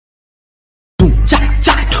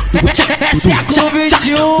É século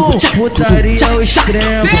XXI, putaria ao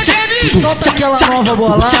extremo. Solta aquela nova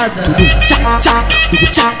bolada.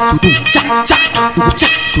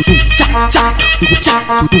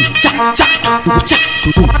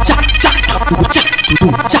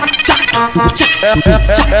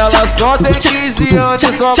 Ela só tem 15 anos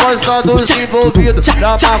e só gosta dos envolvidos.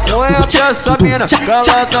 Da maconha pra essa mina, que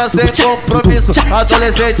ela tá sem compromisso.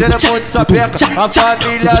 Adolescente, ela é muito sapeca, a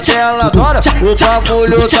família dela adora. O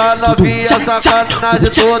bagulho tá novinha, sacanagem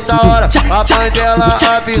toda hora. A mãe dela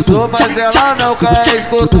avisou, mas ela não quer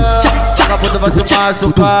escutar. Vagabundo vai se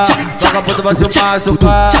machucar, vagabundo vai se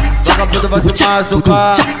machucar, vagabundo vai se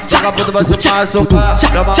machucar, vagabundo vai se machucar.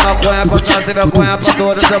 Chama maconha pra trás sem vergonha pra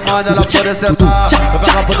toda semana ela pode sentar.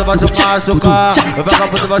 Vagabundo vai se machucar,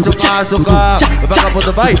 vagabundo vai se machucar,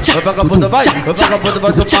 vagabundo vai, vagabundo vai, vagabundo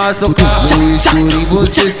vai se machucar. No escurinho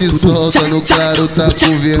você se solta, no claro tá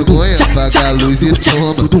com vergonha. Apaga a luz e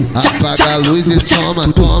toma, apaga a luz e toma,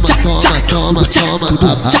 toma, toma, toma,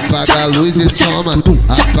 toma. Apaga a luz e toma,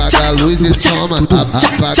 apaga a luz e toma,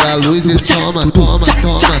 apaga a luz e toma, toma,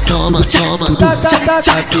 toma, toma, toma.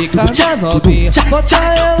 Tá pica na novinha, bota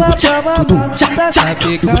ela pra mamar. Tá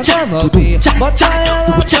pica na novinha, bota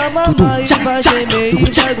ela pra mamar. E vai gemer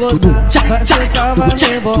e vai gozar, vai sentar, vai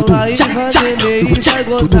rebolar. E vai gemer e vai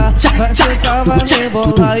gozar, vai sentar, vai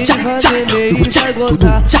rebolar. E vai gemer e vai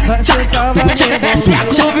gozar, vai sentar, vai rebolar. É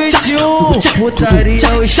século XXI, putaria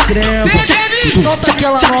ao extremo. Solta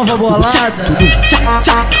aquela nova bolada.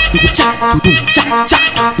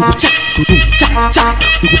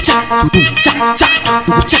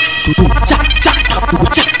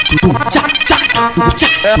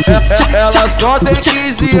 Ela só tem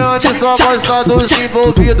 15 anos e só gosta dos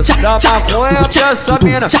envolvidos. Da maconha pra essa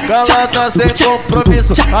mina, que ela tá sem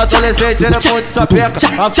compromisso. Adolescente, ela é muito sapeca,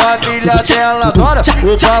 a família dela adora.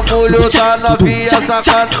 O bagulho tá novinha,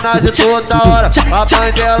 sacanagem toda hora. A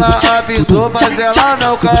mãe dela avisou, mas ela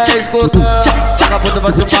não quer escutar. Vagabundo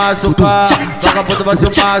vai se machucar, vagabundo vai se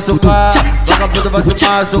machucar, vagabundo vai se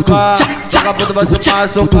machucar, vagabundo vai se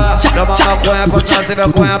machucar. Chama maconha pra trás sem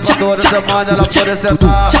vergonha pra toda semana ela pode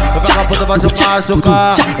sentar. Vagabundo vai se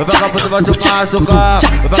machucar, vagabundo vai se machucar,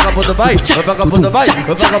 vagabundo vai, vagabundo vai,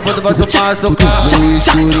 vagabundo vai se machucar. No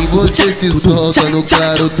escurinho você se solta, no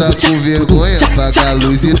claro tá com vergonha. Apaga a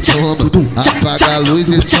luz e toma, apaga a luz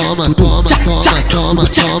e toma, toma, toma, toma,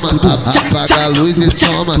 toma. Apaga a luz e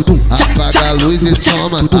toma, apaga a luz e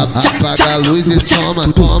toma, apaga a luz e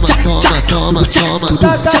toma, toma, toma, toma, toma.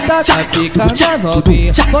 Tá pica na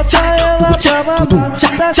novinha, bota ela pra mamar.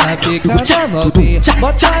 Tá pica na novinha,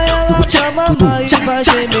 bota ela pra mamar. E vai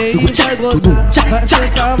gemer e vai gozar, vai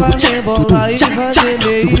sentar, vai rebolar. E vai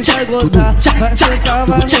gemer e vai gozar, vai sentar,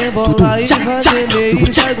 vai rebolar. E vai gemer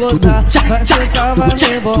e vai gozar, vai sentar, vai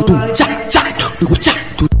rebolar.